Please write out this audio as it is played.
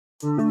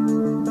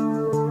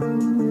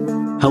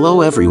Hello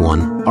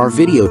everyone, our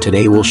video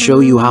today will show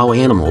you how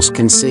animals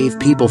can save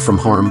people from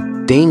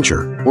harm,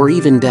 danger, or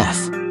even death.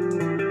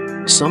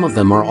 Some of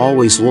them are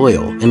always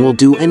loyal and will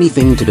do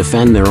anything to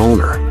defend their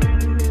owner.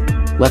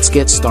 Let's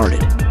get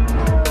started.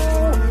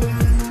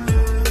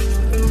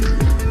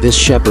 This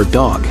shepherd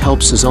dog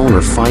helps his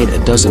owner fight a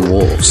dozen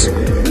wolves.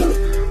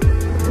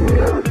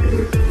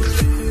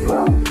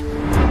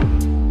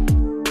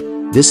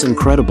 This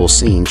incredible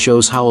scene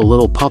shows how a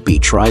little puppy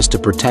tries to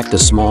protect a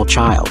small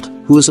child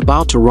who is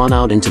about to run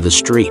out into the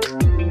street.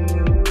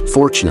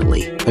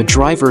 Fortunately, a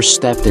driver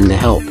stepped in to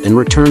help and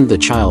returned the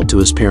child to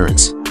his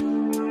parents.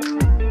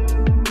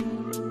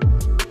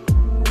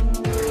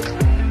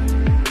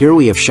 Here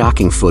we have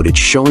shocking footage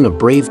showing a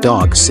brave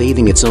dog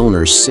saving its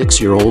owner's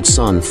 6-year-old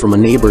son from a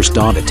neighbor's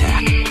dog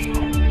attack.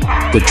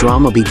 The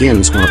drama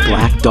begins when a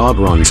black dog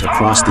runs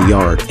across the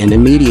yard and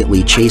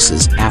immediately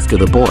chases after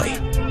the boy.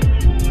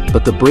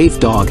 But the brave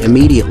dog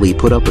immediately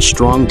put up a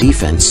strong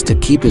defense to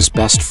keep his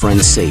best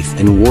friend safe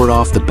and ward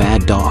off the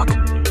bad dog.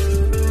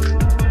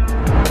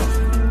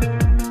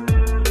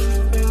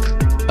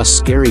 A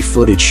scary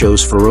footage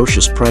shows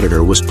ferocious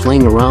predator was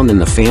playing around in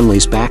the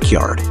family's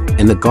backyard,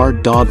 and the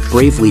guard dog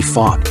bravely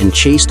fought and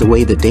chased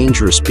away the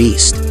dangerous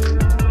beast.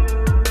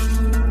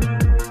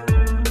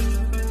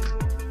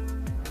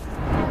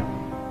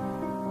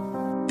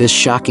 This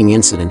shocking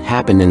incident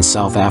happened in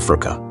South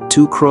Africa.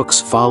 Two crooks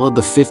followed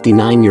the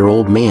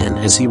 59-year-old man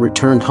as he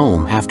returned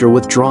home after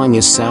withdrawing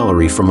his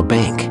salary from a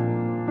bank.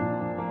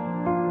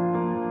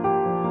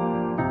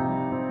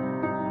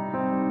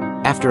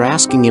 After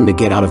asking him to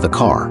get out of the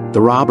car,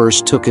 the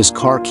robbers took his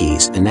car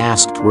keys and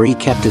asked where he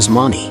kept his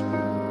money.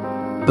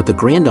 But the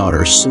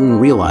granddaughter soon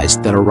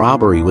realized that a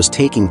robbery was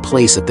taking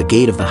place at the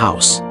gate of the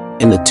house,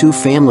 and the two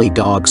family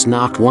dogs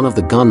knocked one of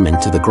the gunmen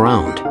to the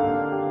ground.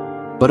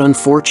 But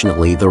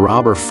unfortunately, the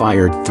robber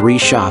fired 3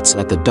 shots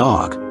at the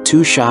dog.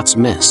 2 shots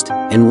missed,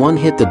 and one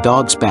hit the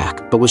dog's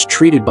back but was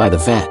treated by the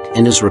vet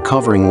and is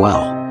recovering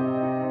well.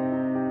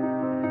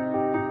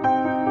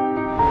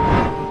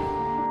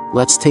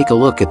 Let's take a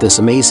look at this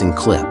amazing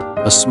clip,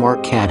 a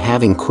smart cat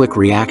having quick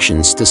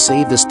reactions to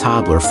save this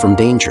toddler from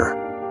danger.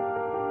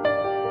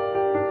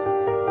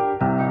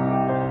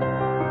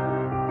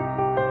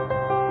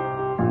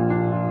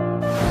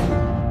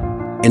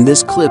 And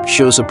this clip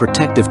shows a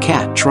protective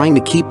cat trying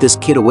to keep this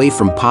kid away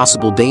from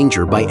possible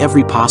danger by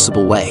every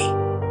possible way.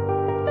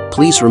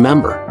 Please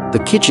remember,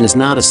 the kitchen is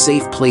not a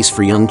safe place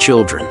for young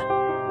children.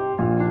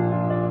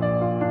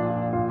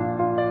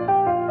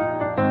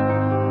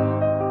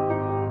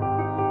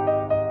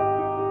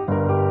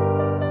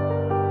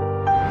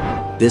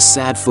 This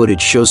sad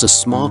footage shows a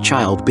small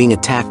child being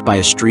attacked by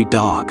a street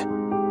dog.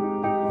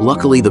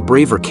 Luckily, the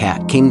braver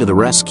cat came to the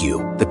rescue.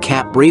 The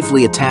cat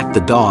bravely attacked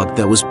the dog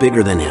that was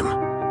bigger than him.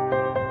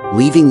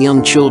 Leaving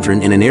young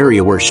children in an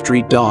area where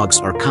street dogs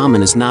are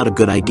common is not a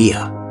good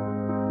idea.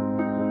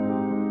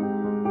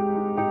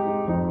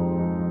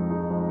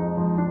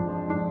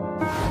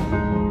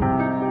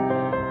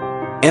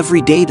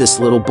 Every day this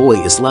little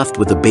boy is left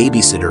with a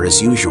babysitter as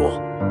usual.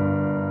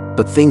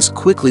 But things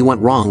quickly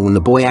went wrong when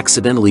the boy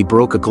accidentally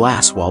broke a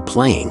glass while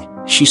playing.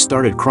 She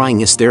started crying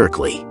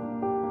hysterically.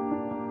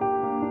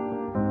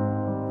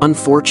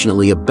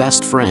 Unfortunately, a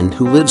best friend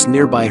who lives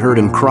nearby heard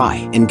him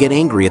cry and get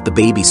angry at the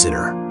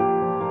babysitter.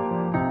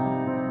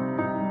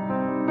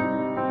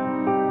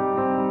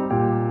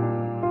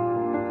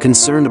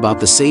 Concerned about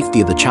the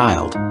safety of the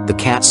child, the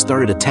cat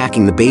started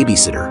attacking the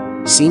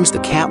babysitter. Seems the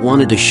cat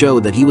wanted to show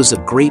that he was a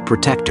great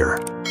protector.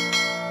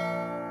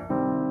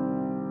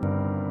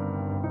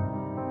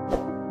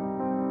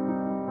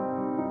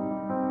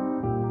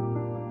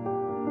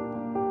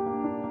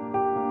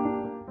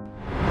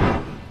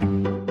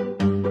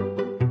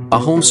 A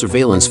home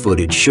surveillance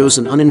footage shows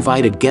an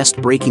uninvited guest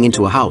breaking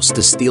into a house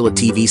to steal a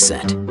TV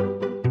set.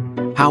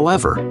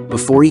 However,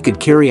 before he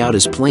could carry out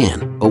his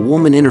plan, a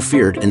woman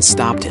interfered and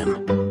stopped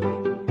him.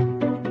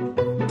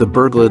 The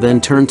burglar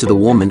then turned to the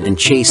woman and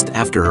chased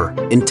after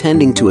her,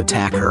 intending to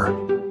attack her.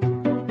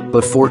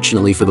 But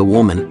fortunately for the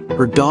woman,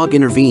 her dog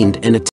intervened and attacked